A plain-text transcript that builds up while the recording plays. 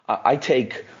I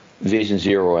take Vision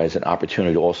Zero as an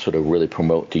opportunity also to really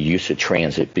promote the use of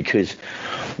transit, because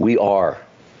we are,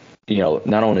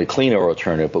 not only a cleaner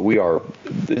alternative, but we are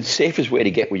the safest way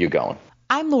to get where you're going.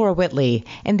 I'm Laura Whitley.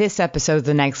 In this episode of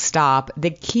The Next Stop,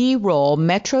 the key role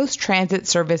Metro's transit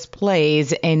service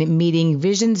plays in meeting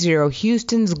Vision Zero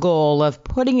Houston's goal of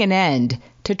putting an end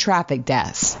to traffic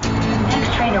deaths.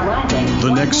 Next train arriving.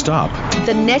 The Next Stop.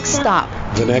 The Next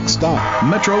Stop. The Next Stop.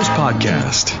 Metro's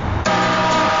podcast.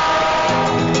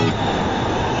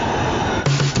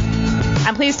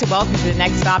 I'm pleased to welcome to The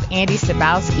Next Stop Andy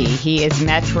Stybalski. He is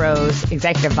Metro's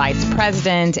Executive Vice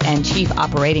President and Chief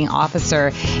Operating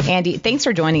Officer. Andy, thanks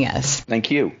for joining us. Thank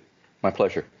you. My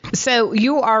pleasure. So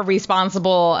you are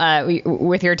responsible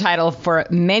with your title for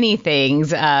many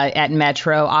things at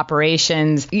Metro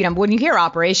operations. When you hear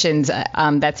operations,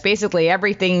 that's basically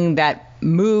everything that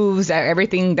moves,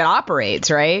 everything that operates,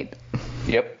 right?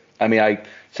 Yep.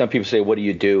 Some people say, what do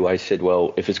you do? I said,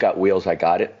 well, if it's got wheels, I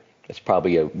got it. That's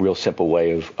probably a real simple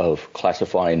way of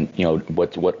classifying,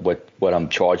 what I'm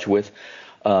charged with.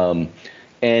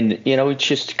 It's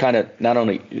just kind of not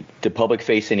only the public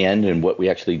facing end and what we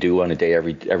actually do on a day,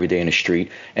 every day in the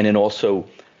street, and then also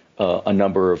a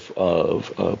number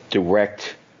of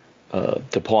direct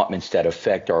departments that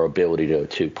affect our ability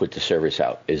to put the service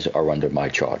out are under my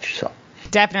charge. So.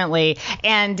 Definitely.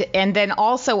 And then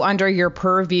also under your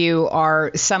purview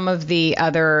are some of the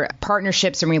other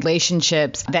partnerships and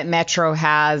relationships that Metro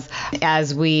has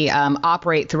as we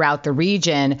operate throughout the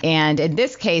region. And in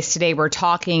this case today, we're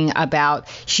talking about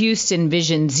Houston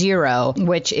Vision Zero,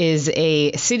 which is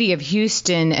a City of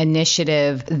Houston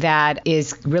initiative that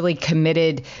is really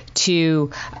committed to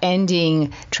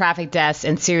ending traffic deaths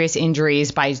and serious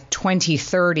injuries by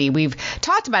 2030. We've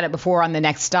talked about it before on The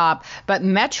Next Stop, but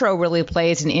Metro really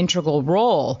plays an integral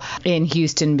role in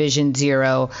Houston Vision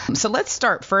Zero. So let's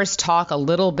talk a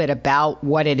little bit about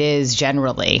what it is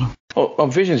generally. Well,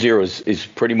 Vision Zero is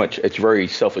pretty much, it's very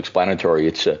self-explanatory.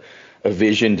 It's a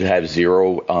vision to have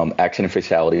zero accident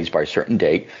fatalities by a certain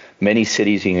date. Many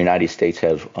cities in the United States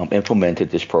have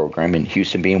implemented this program, and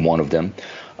Houston being one of them.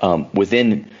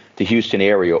 Within the Houston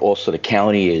area, also the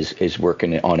county is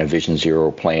working on a Vision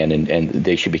Zero plan, and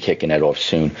they should be kicking that off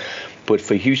soon. But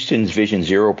for Houston's Vision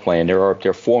Zero plan, there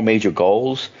are four major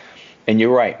goals. And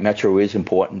you're right, Metro is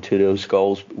important to those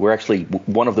goals. We're actually,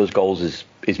 one of those goals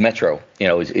is Metro,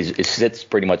 it sits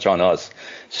pretty much on us.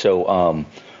 So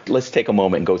let's take a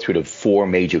moment and go through the four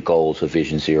major goals of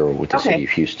Vision Zero with the City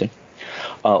of Houston.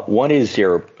 One is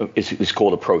is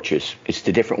called approaches. It's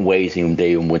the different ways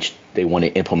in which they want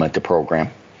to implement the program.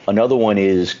 Another one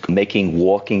is making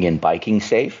walking and biking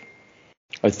safe.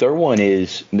 A third one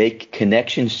is make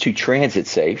connections to transit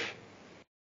safe.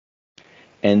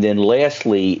 And then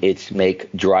lastly, it's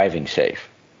make driving safe.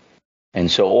 And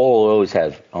so all of those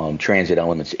have transit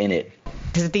elements in it.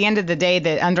 Because at the end of the day,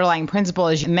 the underlying principle,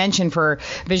 as you mentioned for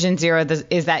Vision Zero,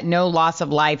 is that no loss of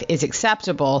life is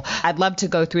acceptable. I'd love to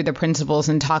go through the principles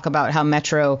and talk about how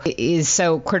Metro is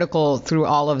so critical through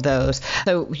all of those.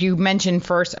 So you mentioned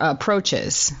first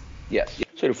approaches. Yes.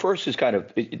 So the first is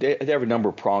they have a number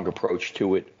of pronged approach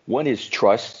to it. One is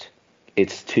trust.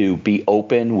 It's to be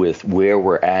open with where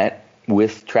we're at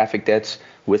with traffic deaths,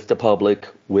 with the public,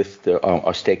 with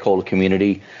our stakeholder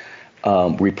community,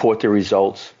 report the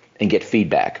results, and get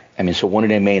feedback. So one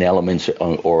of the main elements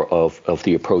of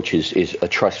the approach is a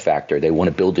trust factor. They want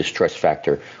to build this trust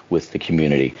factor with the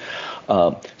community.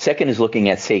 Second is looking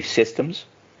at safe systems.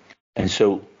 And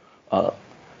so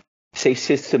safe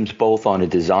systems both on a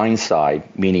design side,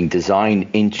 meaning design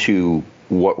into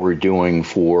what we're doing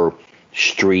for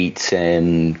streets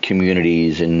and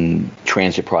communities and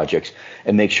transit projects,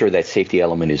 and make sure that safety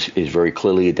element is very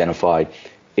clearly identified.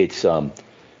 It's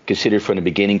considered from the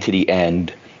beginning to the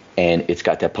end, and it's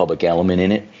got that public element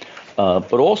in it.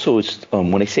 But also, it's,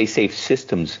 when they say safe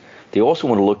systems, they also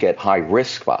want to look at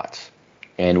high-risk spots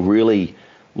and really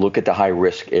look at the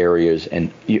high-risk areas.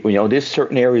 And, there's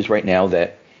certain areas right now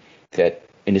that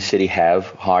in the city have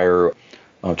higher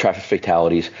traffic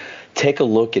fatalities. Take a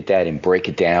look at that and break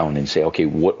it down and say, okay,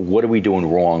 what are we doing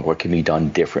wrong? What can be done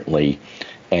differently?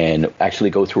 And actually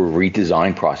go through a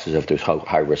redesign process of those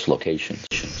high-risk locations.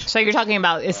 So you're talking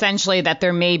about essentially that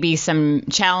there may be some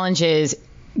challenges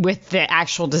with the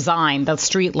actual design, the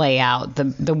street layout,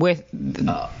 the width,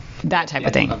 that type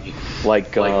of thing.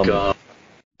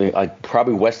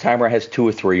 Probably Westheimer has two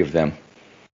or three of them.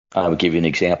 I'll give you an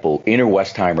example. Inner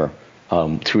Westheimer,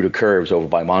 through the curves over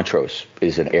by Montrose,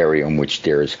 is an area in which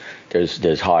there's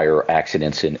higher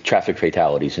accidents and traffic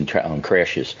fatalities and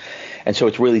crashes. And so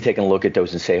it's really taking a look at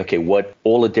those and say, okay, what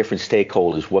all the different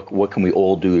stakeholders, what can we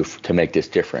all do to make this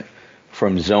different?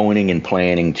 from zoning and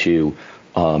planning to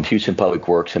Houston Public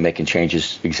Works and making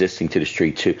changes existing to the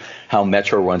street to how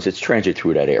Metro runs its transit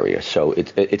through that area. So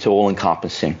it's all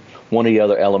encompassing. One of the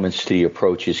other elements to the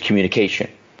approach is communication.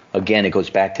 Again, it goes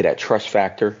back to that trust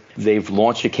factor. They've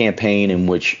launched a campaign in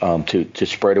which to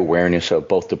spread awareness of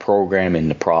both the program and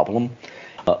the problem.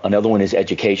 Another one is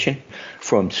education,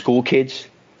 from school kids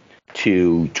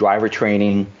to driver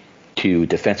training to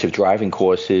defensive driving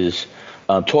courses.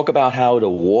 Talk about how to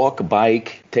walk,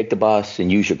 bike, take the bus, and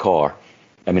use your car.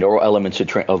 I mean, all elements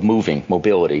of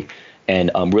mobility,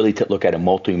 and really to look at a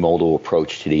multimodal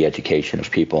approach to the education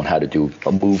of people and how to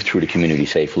move through the community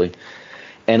safely.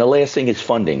 And the last thing is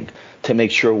funding, to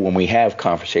make sure when we have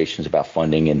conversations about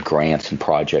funding and grants and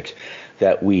projects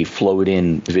that we float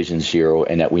in Vision Zero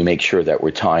and that we make sure that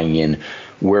we're tying in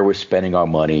where we're spending our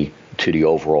money to the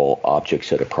overall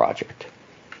objects of the project.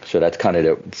 So that's kind of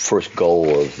the first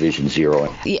goal of Vision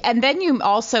Zero. And then you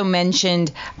also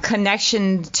mentioned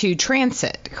connection to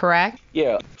transit, correct?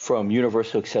 Yeah, from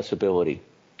universal accessibility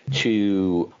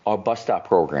to our bus stop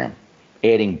program,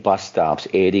 adding bus stops,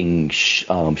 adding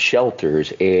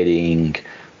shelters, adding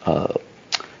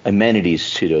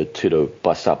amenities to the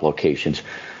bus stop locations.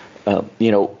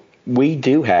 We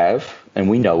do have, and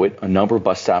we know it, a number of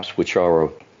bus stops which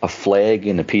are a flag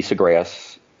and a piece of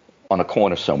grass on a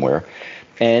corner somewhere.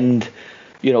 And,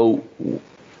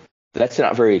 that's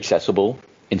not very accessible.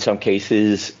 In some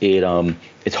cases,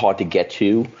 it's hard to get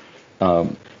to.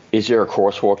 Is there a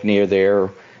crosswalk near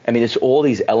there? I mean, it's all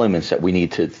these elements that we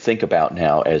need to think about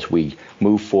now as we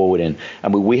move forward. And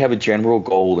we have a general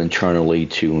goal internally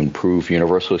to improve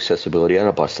universal accessibility at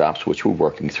our bus stops, which we're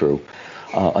working through.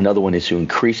 Another one is to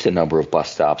increase the number of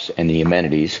bus stops and the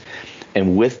amenities.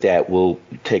 And with that, we'll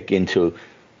take into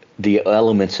the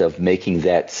elements of making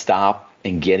that stop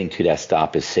and getting to that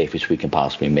stop as safe as we can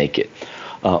possibly make it.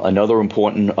 Another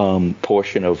important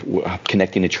portion of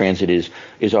connecting to transit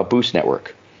is our Boost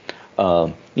network.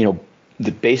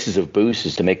 The basis of Boost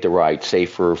is to make the ride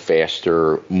safer,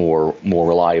 faster, more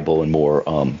reliable, and more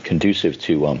conducive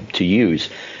to use.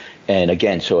 And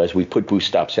again, so as we put Boost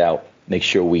stops out, make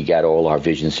sure we got all our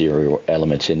Vision Zero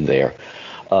elements in there.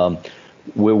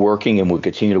 We're working and we'll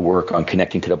continue to work on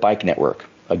connecting to the bike network.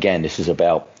 Again, this is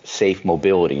about safe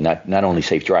mobility, not only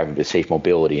safe driving, but safe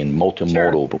mobility and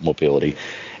multimodal mobility.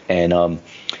 And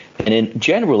then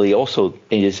generally also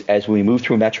is as we move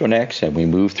through MetroNext and we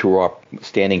move through our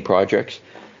standing projects,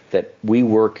 that we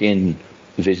work in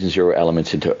Vision Zero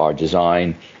elements into our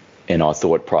design and our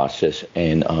thought process,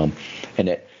 and so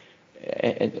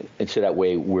that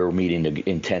way we're meeting the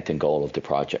intent and goal of the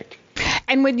project.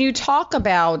 And when you talk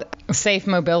about safe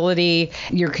mobility,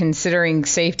 you're considering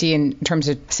safety in terms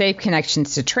of safe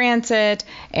connections to transit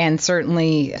and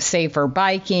certainly safer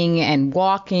biking and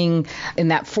walking.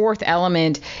 And that fourth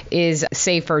element is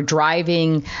safer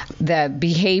driving, the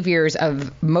behaviors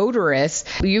of motorists.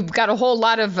 You've got a whole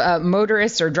lot of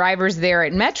motorists or drivers there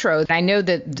at Metro. I know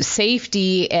that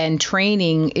safety and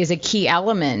training is a key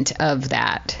element of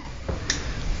that.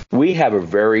 We have a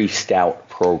very stout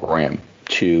program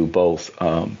to both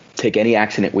take any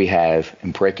accident we have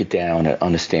and break it down and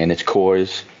understand its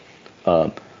cause,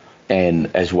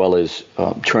 and as well as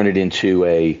turn it into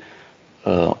a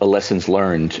lessons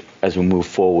learned as we move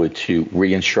forward to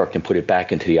re-instruct and put it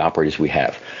back into the operators we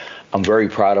have. I'm very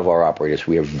proud of our operators.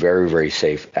 We have a very, very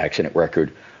safe accident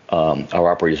record.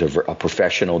 Our operators are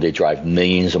professional. They drive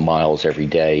millions of miles every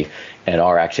day, and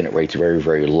our accident rate's very,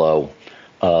 very low.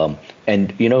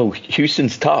 And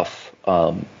Houston's tough.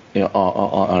 On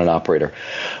an operator.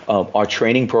 Our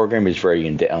training program is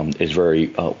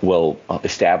very well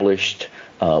established.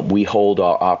 We hold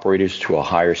our operators to a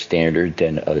higher standard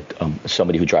than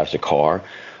somebody who drives a car.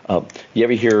 You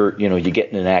ever hear, you get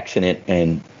in an accident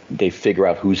and they figure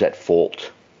out who's at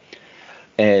fault.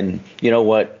 And you know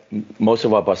what? Most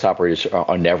of our bus operators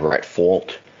are never at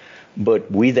fault. But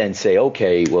we then say,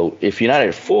 okay, well, if you're not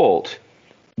at fault,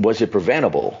 was it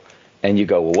preventable? And you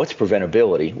go, well, what's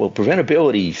preventability? Well,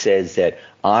 preventability says that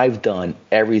I've done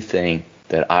everything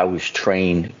that I was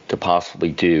trained to possibly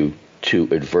do to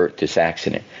avert this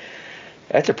accident.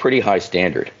 That's a pretty high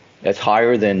standard. That's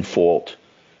higher than fault.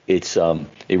 It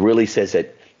really says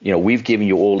that, we've given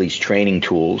you all these training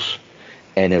tools,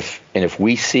 and if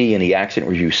we see in the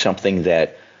accident review something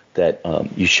that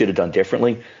you should have done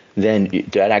differently, then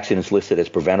that accident is listed as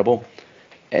preventable,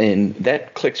 and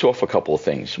that clicks off a couple of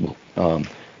things.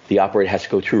 The operator has to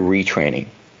go through retraining.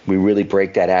 We really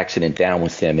break that accident down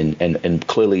with them and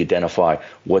clearly identify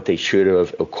what they should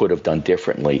have or could have done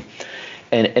differently.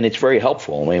 And it's very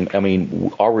helpful. I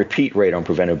mean, our repeat rate on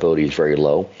preventability is very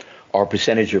low. our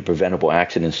percentage of preventable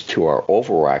accidents to our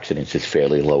overall accidents is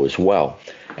fairly low as well.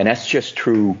 And that's just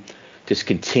through this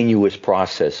continuous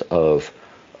process of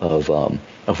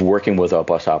working with our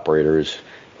bus operators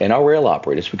and our rail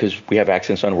operators, because we have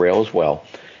accidents on rail as well.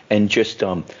 And just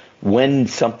when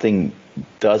something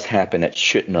does happen that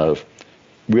shouldn't have,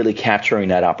 really capturing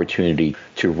that opportunity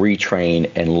to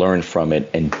retrain and learn from it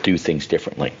and do things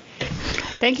differently.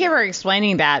 Thank you for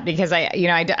explaining that, because I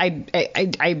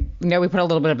know we put a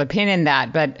little bit of a pin in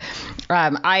that, but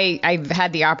I've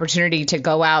had the opportunity to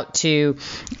go out to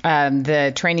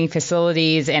the training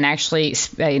facilities and actually,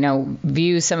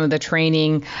 view some of the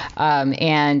training.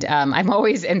 And I'm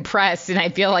always impressed, and I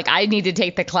feel like I need to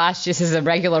take the class just as a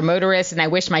regular motorist. And I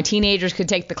wish my teenagers could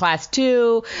take the class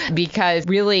too, because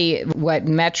really what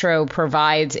Metro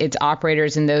provides its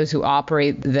operators and those who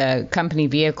operate the company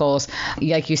vehicles,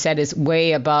 like you said, is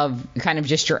way above kind of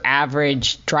just your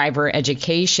average driver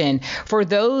education. For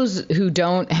those who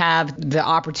don't have the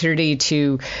opportunity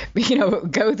to,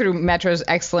 go through Metro's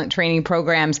excellent training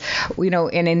programs,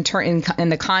 and in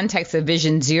the context of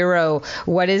Vision Zero,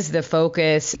 what is the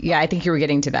focus? Yeah, I think you were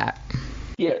getting to that.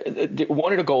 Yeah,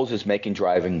 one of the goals is making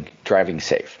driving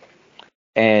safe.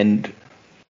 And,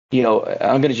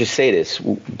 I'm going to just say this.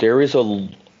 There is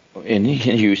in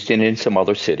Houston and some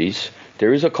other cities,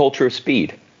 there is a culture of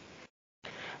speed.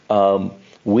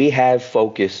 We have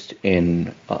focused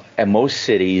at most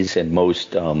cities and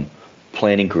most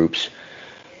planning groups.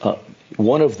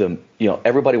 One of them,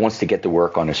 everybody wants to get to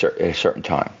work on a certain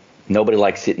time. Nobody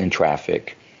likes sitting in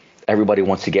traffic. Everybody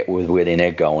wants to get where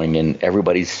they're going, and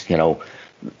everybody's,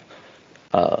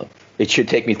 it should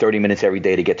take me 30 minutes every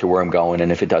day to get to where I'm going,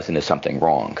 and if it doesn't, there's something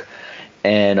wrong.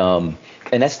 And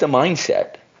that's the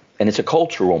mindset, and it's a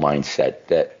cultural mindset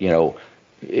that,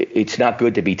 it's not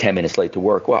good to be 10 minutes late to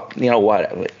work. Well, you know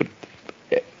what?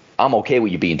 I'm okay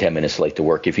with you being 10 minutes late to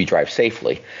work if you drive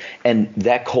safely. And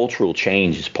that cultural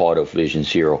change is part of Vision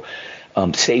Zero.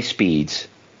 Safe speeds,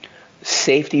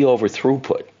 safety over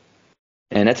throughput.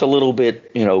 And that's a little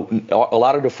bit, a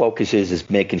lot of the focus is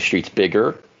making streets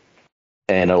bigger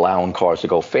and allowing cars to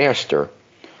go faster.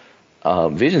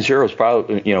 Vision Zero is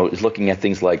probably, is looking at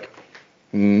things like,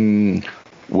 we're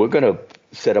going to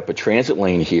set up a transit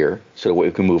lane here so that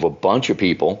we can move a bunch of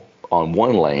people on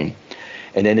one lane.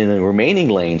 And then in the remaining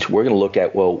lanes, we're going to look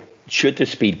at, well, should the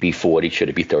speed be 40? Should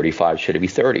it be 35? Should it be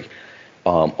 30?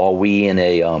 Are we in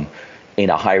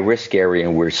a high risk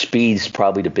area where speed's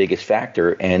probably the biggest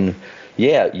factor? And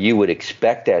yeah, you would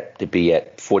expect that to be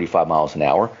at 45 miles an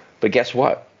hour. But guess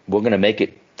what? We're going to make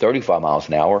it 35 miles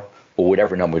an hour or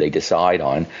whatever number they decide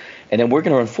on. And then we're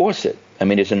going to enforce it. I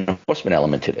mean, there's an enforcement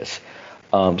element to this.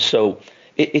 So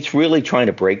it's really trying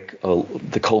to break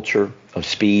the culture of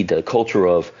speed, the culture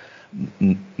of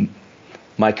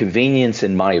my convenience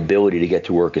and my ability to get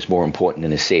to work is more important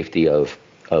than the safety of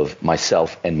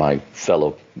myself and my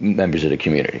fellow members of the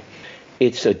community.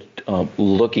 It's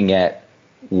looking at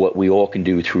what we all can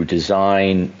do through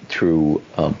design, through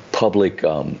public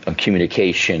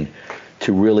communication,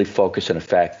 to really focus on the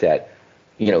fact that,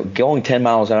 going 10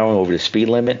 miles an hour over the speed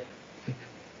limit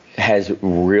has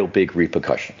real big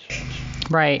repercussions.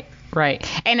 Right.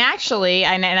 And actually,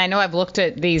 and I know I've looked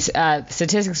at these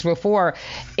statistics before,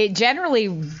 it generally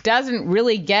doesn't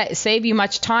really save you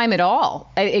much time at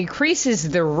all. It increases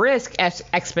the risk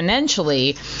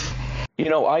exponentially.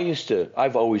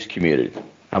 I've always commuted.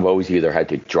 I've always either had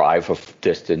to drive a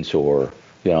distance or,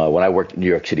 when I worked at New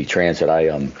York City Transit,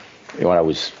 when I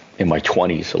was in my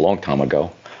 20s, a long time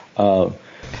ago,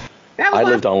 I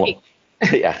lived on,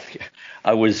 yeah.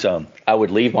 I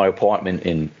would leave my apartment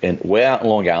in way out in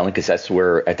Long Island, because that's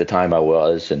where at the time I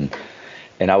was, and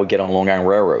I would get on Long Island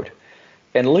Railroad.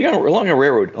 And Long Island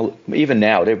Railroad, even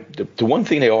now, the one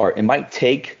thing it might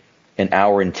take an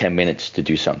hour and 10 minutes to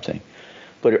do something,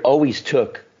 but it always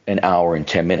took an hour and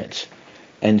 10 minutes.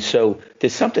 And so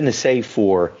there's something to say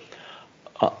for,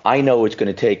 I know it's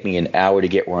going to take me an hour to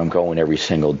get where I'm going every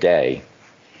single day,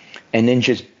 and then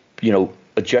just,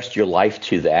 adjust your life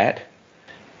to that.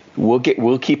 We'll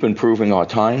keep improving our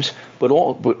times, but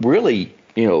really,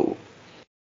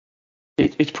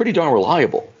 it's pretty darn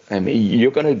reliable. I mean,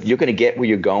 you're gonna get where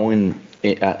you're going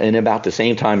in about the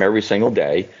same time every single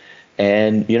day,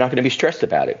 and you're not going to be stressed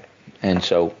about it. And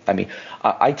so, I mean,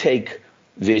 I take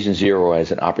Vision Zero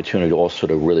as an opportunity also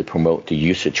to really promote the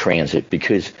use of transit,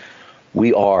 because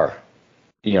we are,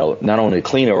 not only a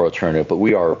cleaner alternative, but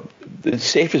we are the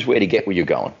safest way to get where you're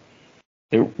going.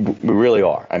 We really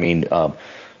are. I mean.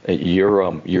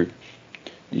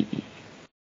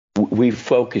 We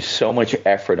focus so much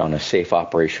effort on the safe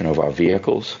operation of our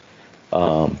vehicles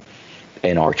and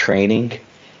our training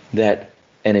that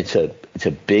and it's a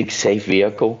big, safe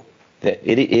vehicle. That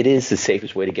it is the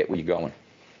safest way to get where you're going.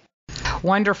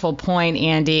 Wonderful point,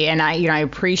 Andy, and I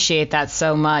appreciate that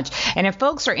so much. And if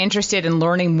folks are interested in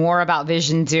learning more about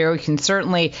Vision Zero, you can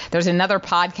certainly, there's another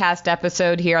podcast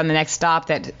episode here on the Next Stop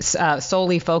that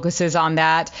solely focuses on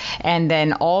that. And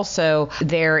then also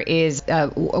there is a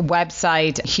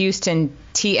website,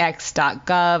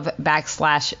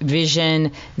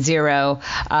 HoustonTX.gov/Vision Zero,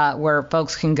 where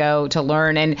folks can go to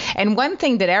learn. And one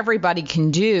thing that everybody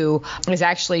can do is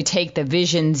actually take the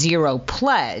Vision Zero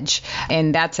pledge.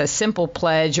 And that's a simple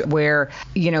pledge where,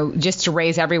 just to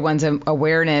raise everyone's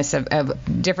awareness of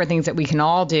different things that we can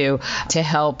all do to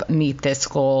help meet this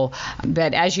goal.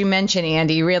 But as you mentioned,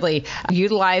 Andy, really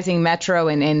utilizing Metro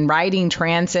and riding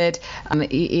transit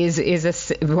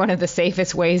is one of the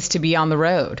safest ways to be on the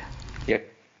road. Yeah,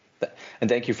 and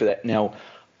thank you for that. Now,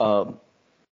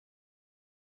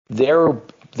 there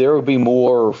will be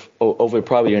more over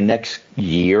probably the next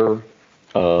year.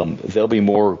 There'll be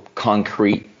more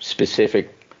concrete,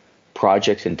 specific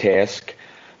projects and tasks.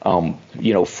 From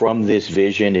this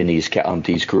vision and these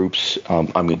groups.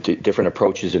 Different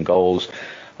approaches and goals.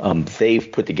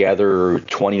 They've put together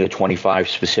 20 or 25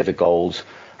 specific goals.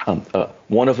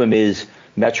 One of them is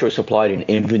Metro supplied an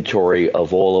inventory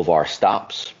of all of our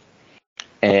stops.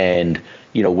 And,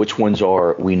 which ones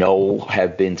we know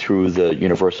have been through the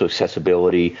universal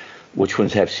accessibility, which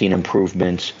ones have seen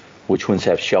improvements, which ones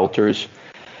have shelters.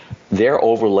 They're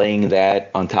overlaying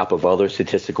that on top of other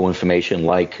statistical information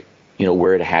like,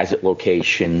 where it has it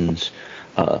locations,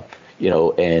 how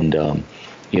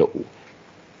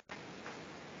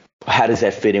does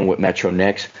that fit in with Metro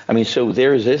Next? So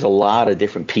there's a lot of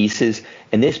different pieces,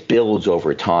 and this builds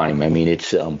over time.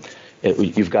 It's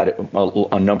you've got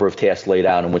a number of tasks laid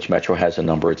out in which Metro has a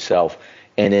number itself.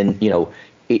 And then,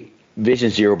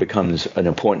 Vision Zero becomes an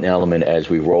important element as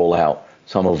we roll out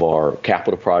some of our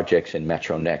capital projects in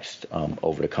Metro Next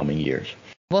over the coming years.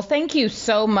 Well, thank you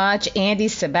so much, Andy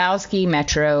Stavowski,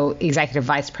 Metro Executive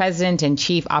Vice President and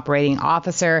Chief Operating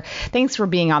Officer. Thanks for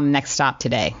being on the Next Stop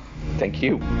today. Thank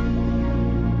you.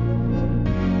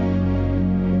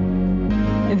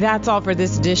 That's all for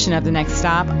this edition of The Next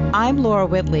Stop. I'm Laura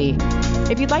Whitley.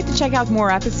 If you'd like to check out more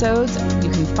episodes,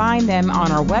 you can find them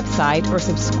on our website or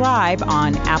subscribe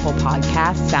on Apple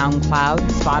Podcasts, SoundCloud,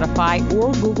 Spotify,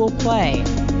 or Google Play.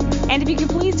 And if you could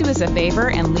please do us a favor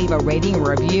and leave a rating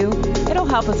or review, it'll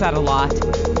help us out a lot.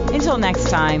 Until next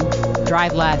time,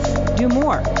 drive less, do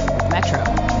more. Metro.